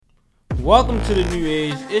Welcome to the New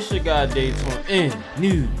Age. It's your guy Dayton. In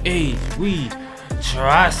New Age, we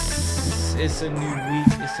trust. It's a new week.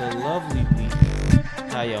 It's a lovely week.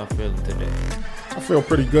 How y'all feeling today? I feel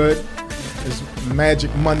pretty good. It's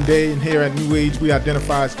Magic Monday, and here at New Age, we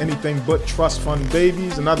identify as anything but trust fund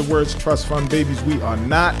babies. In other words, trust fund babies we are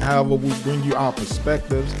not. However, we bring you our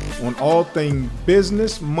perspectives on all things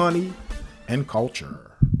business, money, and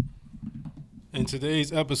culture. And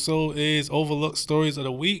today's episode is Overlook Stories of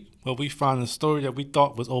the Week, where we find a story that we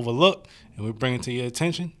thought was overlooked, and we bring it to your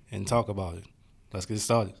attention and talk about it. Let's get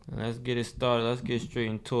started. Let's get straight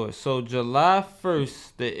into it. So July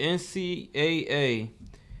 1st, the NCAA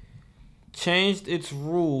changed its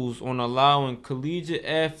rules on allowing collegiate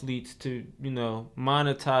athletes to,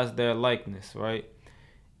 monetize their likeness, right?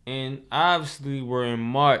 And obviously we're in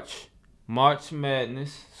March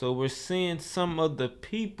Madness, so we're seeing some of the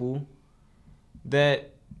people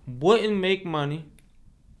that wouldn't make money,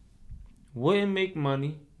 wouldn't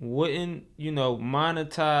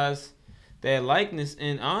monetize their likeness,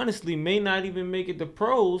 and honestly may not even make it to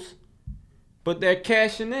pros, but they're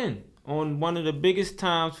cashing in on one of the biggest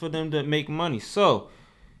times for them to make money. So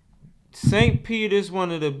St. Peter's, one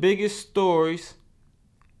of the biggest stories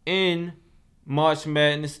in March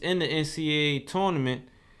Madness in the NCAA tournament.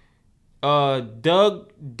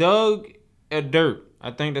 Doug Dirt, I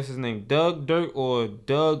think that's his name, Doug Dirt or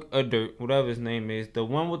Doug Dirt, whatever his name is, the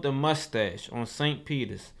one with the mustache on St.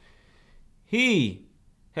 Peter's. He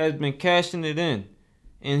has been cashing it in,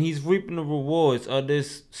 and he's reaping the rewards of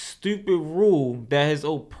this stupid rule that has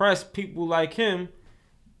oppressed people like him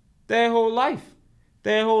their whole life.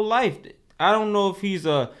 I don't know if he's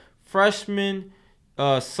a freshman,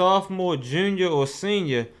 sophomore, junior, or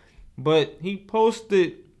senior, but he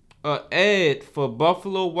posted an ad for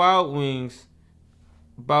Buffalo Wild Wings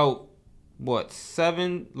about,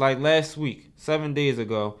 7 days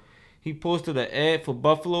ago. He posted an ad for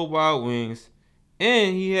Buffalo Wild Wings,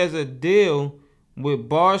 and he has a deal with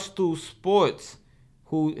Barstool Sports,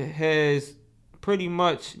 who has pretty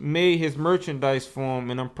much made his merchandise for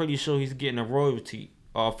him, and I'm pretty sure he's getting a royalty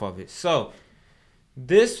off of it. So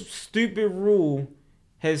this stupid rule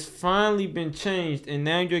has finally been changed, and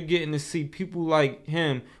now you're getting to see people like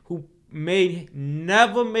him who may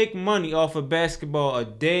never make money off of basketball a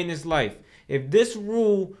day in his life. If this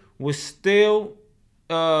rule was still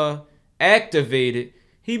activated,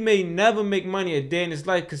 he may never make money a day in his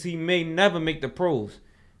life because he may never make the pros.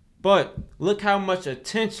 But look how much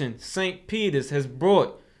attention St. Peter's has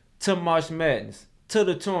brought to March Madness, to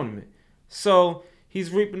the tournament. So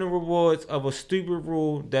he's reaping the rewards of a stupid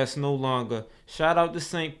rule that's no longer. Shout out to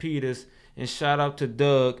St. Peter's and shout out to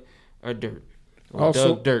Doug Dirt.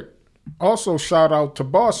 Doug Dirt. Also, shout out to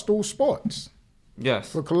Barstool Sports.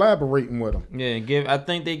 Yes. For collaborating with them. Yeah, I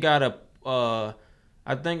think they got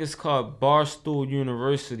I think it's called Barstool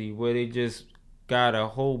University, where they just got a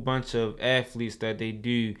whole bunch of athletes that they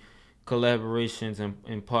do collaborations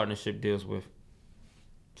and partnership deals with.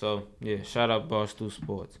 So, yeah, shout out Barstool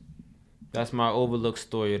Sports. That's my Overlook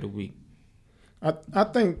story of the week. I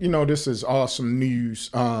think, this is awesome news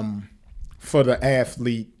for the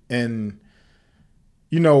athlete. And,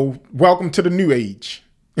 welcome to the new age.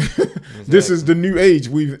 Exactly. This is the new age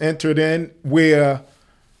we've entered in, where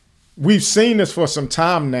we've seen this for some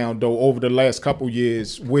time now, though, over the last couple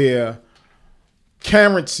years, where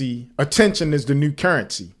attention is the new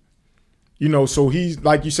currency. So he's,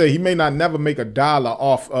 like you say, he may not never make a dollar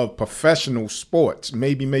off of professional sports,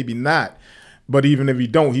 maybe not. But even if he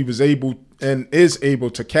don't, he was able and is able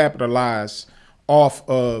to capitalize off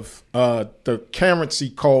of the currency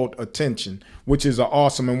called attention, which is an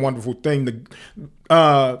awesome and wonderful thing. To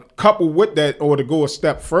couple with that, or to go a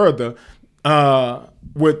step further,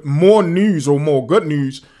 with more news or more good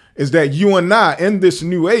news, is that you and I in this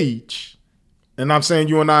new age, and I'm saying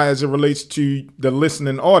you and I as it relates to the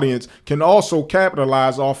listening audience, can also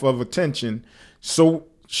capitalize off of attention. So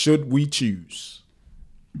should we choose?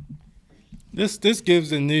 This gives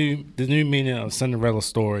the new meaning of Cinderella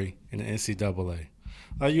story in the NCAA.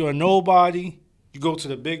 Like, you're a nobody, you go to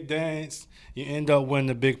the big dance, you end up winning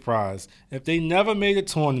the big prize. If they never made a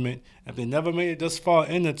tournament, if they never made it this far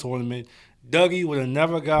in the tournament, Dougie would have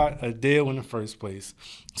never got a deal in the first place.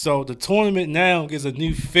 So the tournament now gives a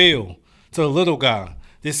new feel to the little guy.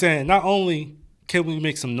 They're saying not only can we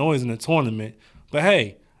make some noise in the tournament, but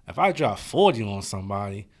hey, if I drop 40 on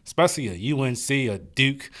somebody especially a UNC, a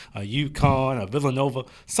Duke, a UConn, a Villanova,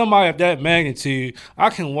 somebody of that magnitude, I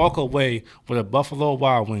can walk away with a Buffalo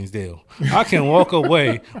Wild Wings deal. I can walk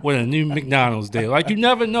away with a new McDonald's deal. Like, you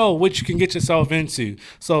never know what you can get yourself into.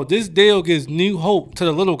 So this deal gives new hope to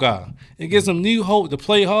the little guy. It gives him new hope to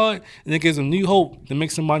play hard, and it gives him new hope to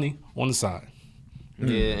make some money on the side.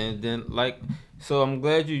 Yeah, and then so I'm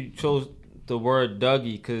glad you chose the word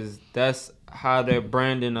Dougie, because that's how they're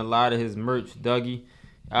branding a lot of his merch. Dougie,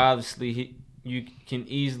 obviously, you can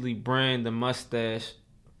easily brand the mustache,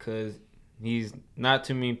 because he's not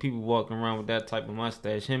too many people walking around with that type of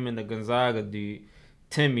mustache. Him and the Gonzaga dude,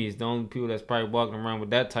 Timmy, is the only people that's probably walking around with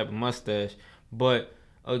that type of mustache. But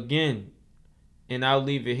again, and I'll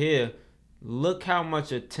leave it here, look how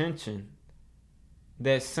much attention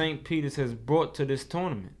that St. Peter's has brought to this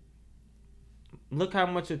tournament. Look how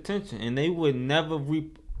much attention, and they would never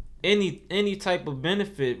reap any type of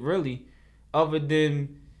benefit really, other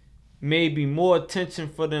than maybe more attention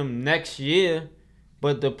for them next year.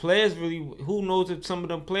 But the players really, who knows if some of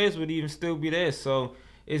them players would even still be there. So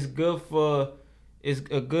it's a good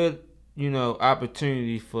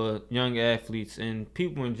opportunity for young athletes and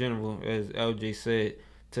people in general, as LJ said,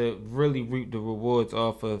 to really reap the rewards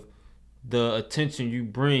off of the attention you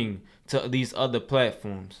bring to these other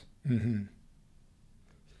platforms. Mm-hmm.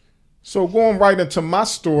 So going right into my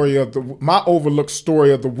Overlook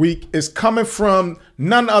story of the week is coming from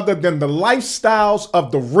none other than the lifestyles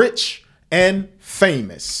of the rich and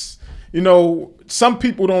famous. Some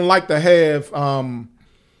people don't like to have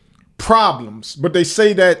problems, but they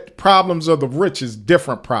say that problems of the rich is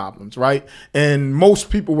different problems, right? And most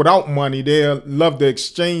people without money, they love to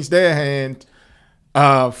exchange their hand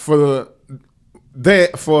for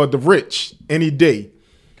the rich any day.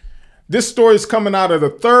 This story is coming out of the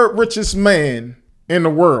third richest man in the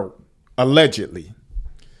world, allegedly.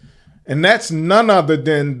 And that's none other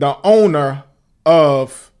than the owner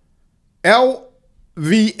of LVMH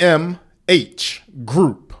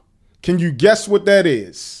Group. Can you guess what that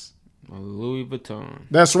is? Louis Vuitton.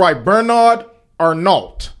 That's right, Bernard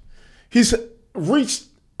Arnault. He's reached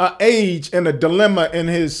an age and a dilemma in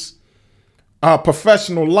his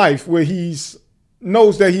professional life where he's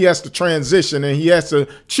knows that he has to transition and he has to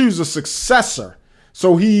choose a successor.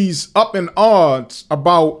 So he's up in odds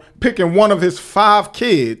about picking one of his 5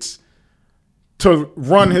 kids to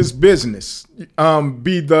run his business,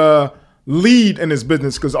 be the lead in his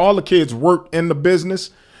business, because all the kids work in the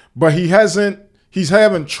business, but he's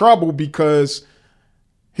having trouble because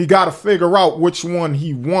he got to figure out which one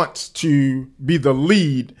he wants to be the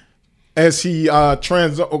lead as he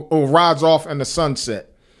rides off in the sunset.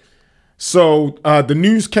 So the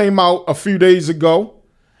news came out a few days ago,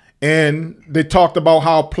 and they talked about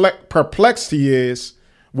how perplexed he is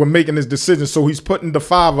when making his decision. So he's putting the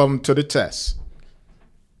 5 of them to the test.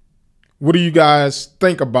 What do you guys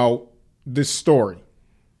think about this story?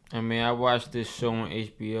 I mean, I watch this show on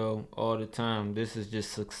HBO all the time. This is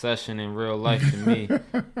just Succession in real life to me.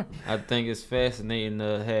 I think it's fascinating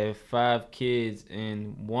to have 5 kids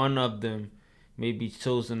and one of them may be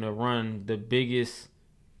chosen to run the biggest,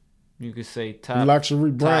 you could say, top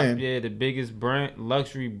luxury brand. The biggest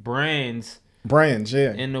luxury brands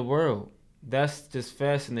in the world. That's just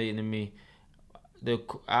fascinating to me.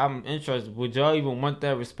 I'm interested. Would y'all even want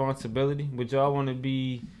that responsibility? Would y'all want to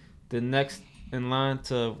be the next in line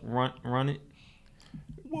to run it?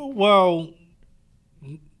 Well,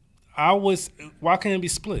 why can't it be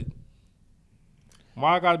split?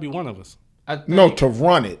 Why gotta be one of us? To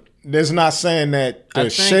run it. There's not saying that the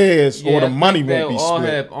shares or the money won't be split. They'll all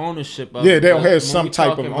have ownership of it. Yeah, they'll have some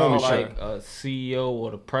type of ownership. Like a CEO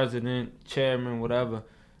or the president, chairman, whatever.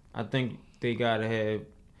 I think they gotta have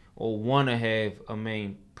or want to have a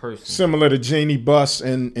main person. Similar to Jeannie Buss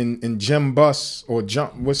and Jim Buss, or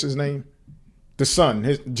what's his name? The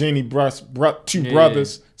son, Jeannie Buss, 2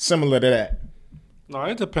 brothers, similar to that. No,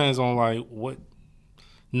 it depends on like what.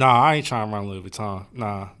 Nah, I ain't trying to run Louis Vuitton.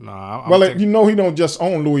 Nah. He don't just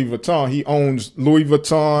own Louis Vuitton. He owns Louis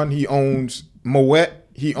Vuitton. He owns Moet.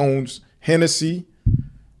 He owns Hennessy.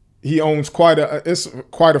 He owns quite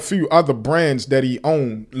a few other brands that he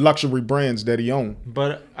owns, luxury brands that he owns.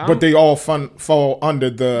 But they all fall under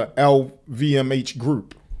the LVMH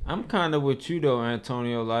group. I'm kind of with you though,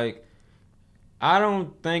 Antonio. Like, I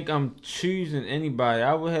don't think I'm choosing anybody.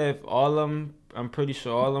 I would have all of them. I'm pretty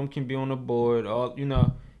sure all of them can be on the board.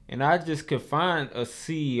 And I just could find a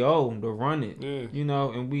CEO to run it. Yeah.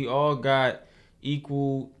 And we all got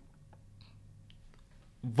equal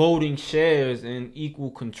voting shares and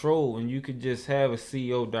equal control, and you could just have a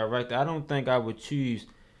CEO director. I don't think I would choose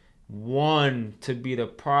one to be the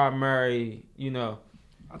primary,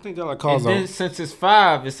 I think that'll cause And then since it's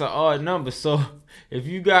 5, it's an odd number. So if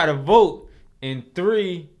you got a vote and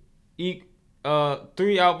 3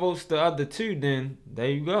 outvotes the other 2, then there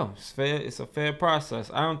you go. It's fair. It's a fair process.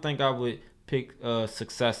 I don't think I would pick a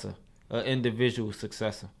successor, an individual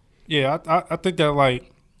successor. Yeah, I think that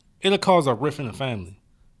like it'll cause a rift in the family.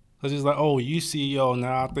 Cause it's like, oh, you CEO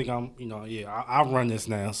now. I think I run this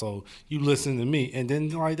now. So you listen to me, and then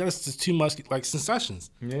like that's just too much like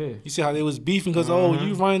concessions. Yeah. You see how they was beefing because oh,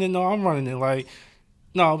 you running it, no, I'm running it. Like,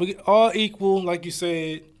 no, we all equal. Like you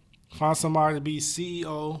said, find somebody to be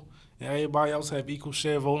CEO, and everybody else have equal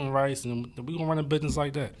share voting rights, and we gonna run a business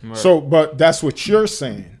like that. Right. So, but that's what you're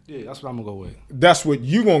saying. Yeah, that's what I'm gonna go with. That's what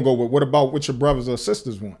you gonna go with. What about what your brothers or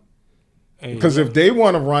sisters want? Hey, Because if they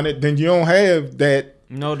want to run it, then you don't have that.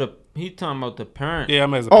 No, he talking about the parent. yeah,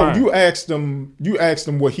 I'm as a parent. You asked them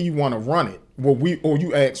what he want to run it.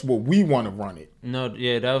 You asked what we want to run it. No,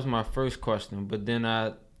 yeah, that was my first question. But then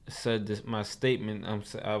I said this, my statement.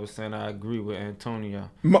 I was saying I agree with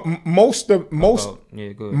Antonio. Most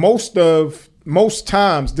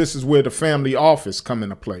times this is where the family office come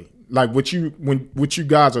into play. Like what you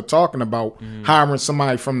guys are talking about, hiring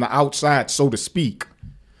somebody from the outside, so to speak,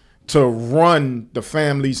 to run the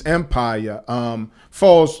family's empire.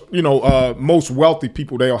 Most wealthy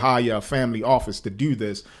people, they'll hire a family office to do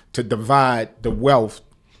this, to divide the wealth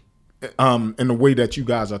in the way that you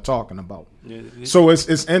guys are talking about. Yeah, so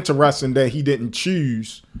it's interesting that he didn't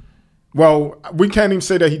choose. Well, we can't even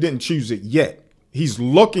say that he didn't choose it yet. He's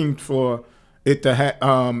looking for it to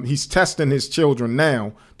have. He's testing his children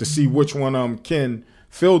now to see which one can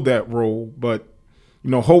fill that role. But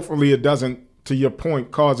hopefully it doesn't, to your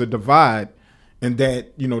point, cause a divide, and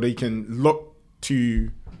that they can look to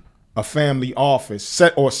a family office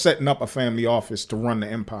setting up a family office to run the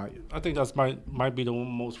empire. I think that's might be the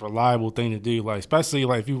most reliable thing to do. Like especially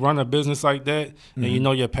like if you run a business like that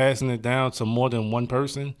and you're passing it down to more than one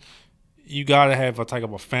person, you gotta have a type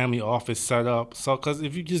of a family office set up. So because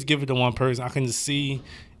if you just give it to one person, I can just see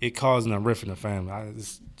it causing a rift in the family. I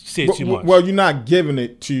just see it too much. Well, you're not giving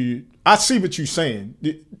it to. I see what you're saying.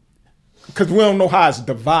 Because we don't know how it's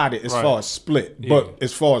divided as far as split, but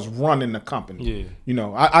as far as running the company,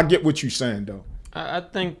 I get what you're saying though. I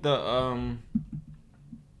think the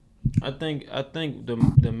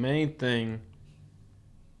the main thing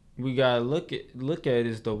we gotta look at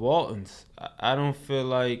is the Waltons. I don't feel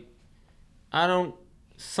like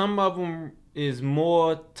some of them is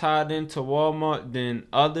more tied into Walmart than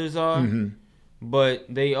others are, but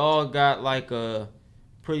they all got like a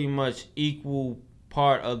pretty much equal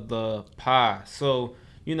part of the pie. So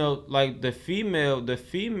like the female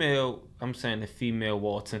I'm saying the female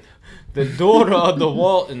Walton, the daughter of the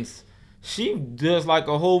Waltons, she does like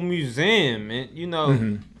a whole museum,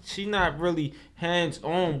 and she not really hands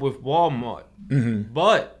on with Walmart,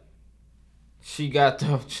 but she got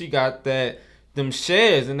them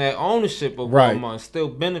shares and that ownership of Walmart, and still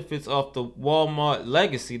benefits off the Walmart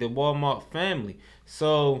legacy, the Walmart family.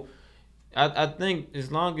 So I think as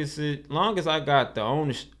long as I got the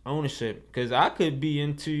ownership, because I could be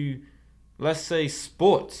into, let's say,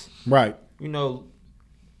 sports. Right. Louis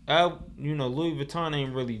Vuitton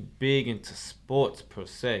ain't really big into sports per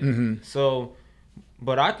se. So,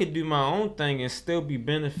 but I could do my own thing and still be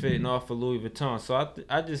benefiting off of Louis Vuitton. So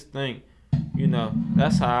I just think,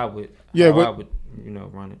 that's how I would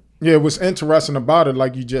run it. Yeah, what's interesting about it,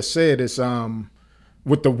 like you just said, is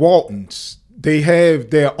with the Waltons, they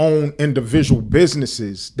have their own individual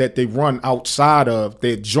businesses that they run outside of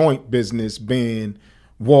their joint business being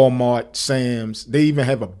Walmart, Sam's. They even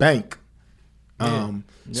have a bank.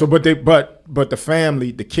 So, but the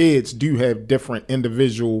family, the kids do have different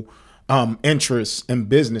individual interests and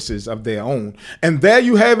businesses of their own. And there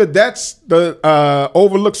you have it. That's the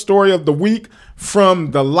Overlook story of the week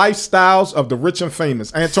from the lifestyles of the rich and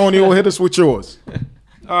famous. Antonio, hit us with yours.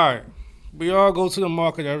 All right. We all go to the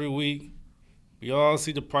market every week. We all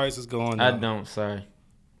see the prices going up. I don't, sorry.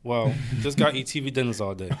 Well, just got eat TV dinners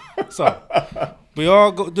all day. So, we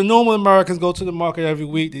all go. The normal Americans go to the market every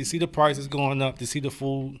week. They see the prices going up. They see the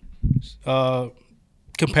food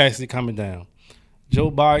capacity coming down. Joe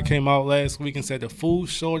Biden came out last week and said the food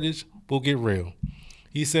shortage will get real.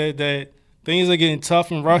 He said that things are getting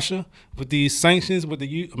tough in Russia with these sanctions with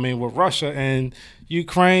Russia and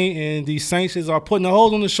Ukraine, and these sanctions are putting a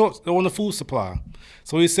hold on the food supply.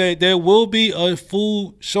 So he said there will be a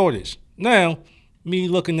food shortage. Now, me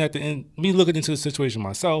looking into the situation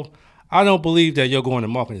myself, I don't believe that you're going to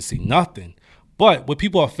market and see nothing. But what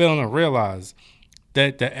people are failing to realize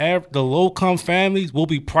that the low-income families will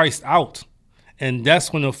be priced out, and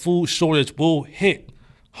that's when the food shortage will hit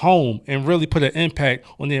home and really put an impact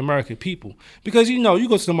on the American people. Because you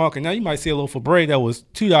go to the market now, you might see a loaf of bread that was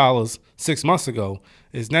 $2 6 months ago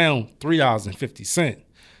is now $3.50.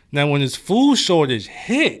 Now, when this food shortage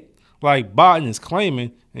hit, like Biden is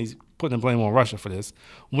claiming, and he's putting the blame on Russia for this,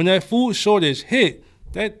 when that food shortage hit,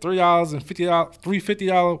 that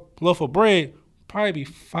 $3.50 loaf of bread probably be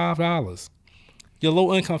 $5. Your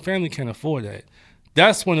low income family can't afford that.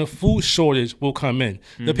 That's when the food shortage will come in.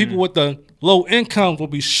 The people with the low income will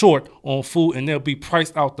be short on food, and they'll be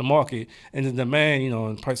priced out the market. And the demand,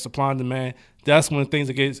 and price, supply and demand, that's when things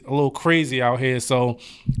get a little crazy out here. So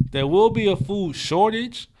there will be a food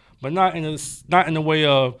shortage, but not in the way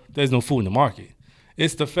of there's no food in the market.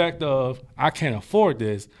 It's the fact of I can't afford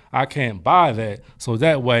this, I can't buy that, so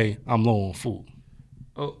that way I'm low on food.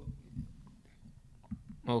 Oh,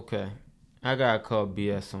 okay. I gotta call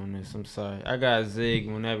BS on this. I'm sorry. I gotta zig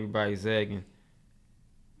when everybody's zagging.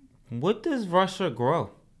 What does Russia grow?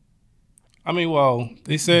 I mean, well,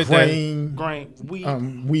 they said grain, wheat,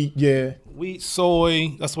 wheat,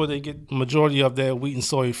 soy. That's where they get the majority of their wheat and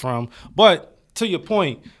soy from. But to your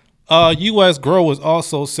point, U.S. growers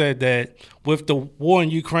also said that with the war in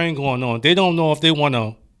Ukraine going on, they don't know if they want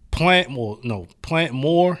to plant more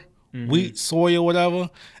wheat, soy, or whatever,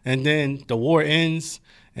 and then the war ends.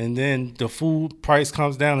 And then the food price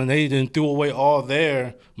comes down, and they then threw away all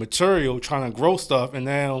their material trying to grow stuff, and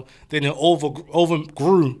now they then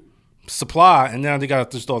overgrew supply, and now they got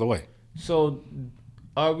to just throw it away. So,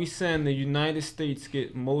 are we saying the United States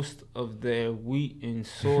get most of their wheat and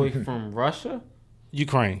soy from Russia?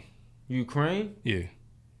 Ukraine? Yeah.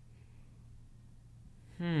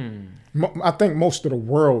 I think most of the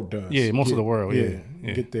world does. Yeah, most of the world. Yeah.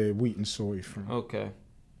 Get their wheat and soy from. Okay.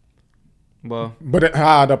 Well, but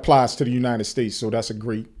how it applies to the United States, so that's a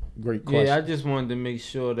great question. Yeah, I just wanted to make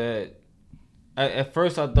sure that. At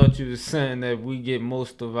first, I thought you were saying that we get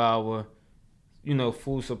most of our,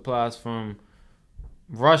 food supplies from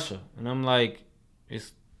Russia, and I'm like,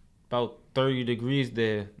 it's about 30 degrees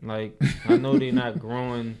there. Like, I know they're not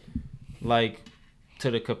growing like to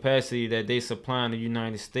the capacity that they supply in the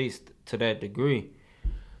United States to that degree.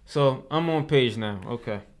 So I'm on page now.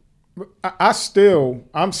 Okay. I'm still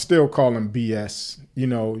calling BS. You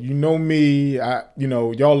know me.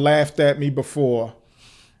 Y'all laughed at me before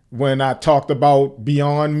when I talked about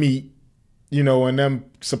Beyond Meat, and them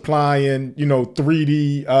supplying,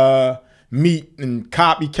 3D meat and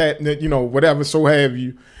copycat, whatever, so have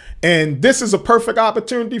you. And this is a perfect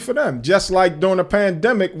opportunity for them. Just like during the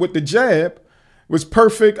pandemic with the jab, was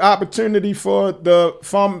perfect opportunity for the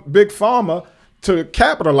big pharma to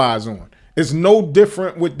capitalize on. It's no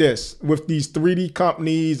different with these 3D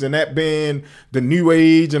companies and that being the new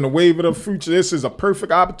age and the wave of the future. This is a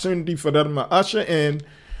perfect opportunity for them to usher in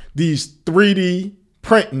these 3D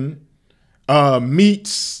printing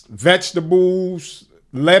meats, vegetables,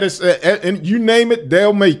 lettuce, and you name it,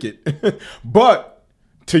 they'll make it. But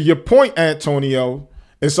to your point, Antonio,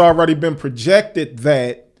 it's already been projected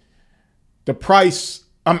that the price,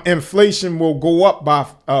 inflation will go up by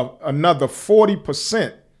another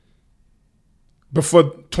 40% before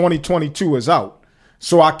 2022 is out.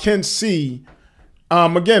 So I can see,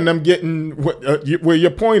 again, them getting, where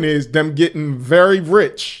your point is, them getting very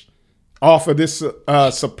rich off of this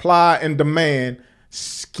supply and demand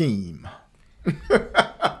scheme.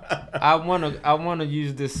 I wanna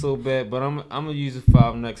use this so bad, but I'm gonna use it for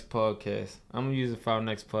our next podcast.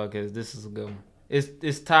 This is a good one.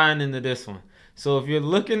 It's tying into this one. So if you're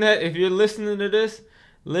listening to this,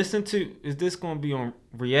 listen to, is this going to be on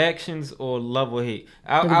reactions or love or hate?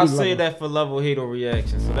 I'll say that for love or hate or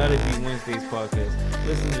reaction. So that'll be Wednesday's podcast.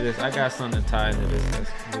 Listen to this. I got something to tie into this.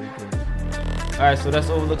 That's really good. All right, so that's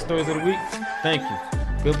Overlook Stories of the Week. Thank you.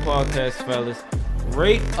 Good podcast, fellas.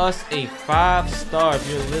 Rate us a 5-star if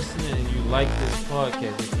you're listening and you like this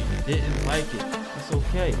podcast. If you didn't like it, it's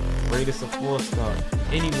okay. Rate us a 4-star.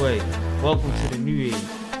 Anyway, welcome to the new age.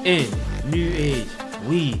 In new age,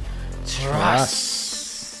 we trust.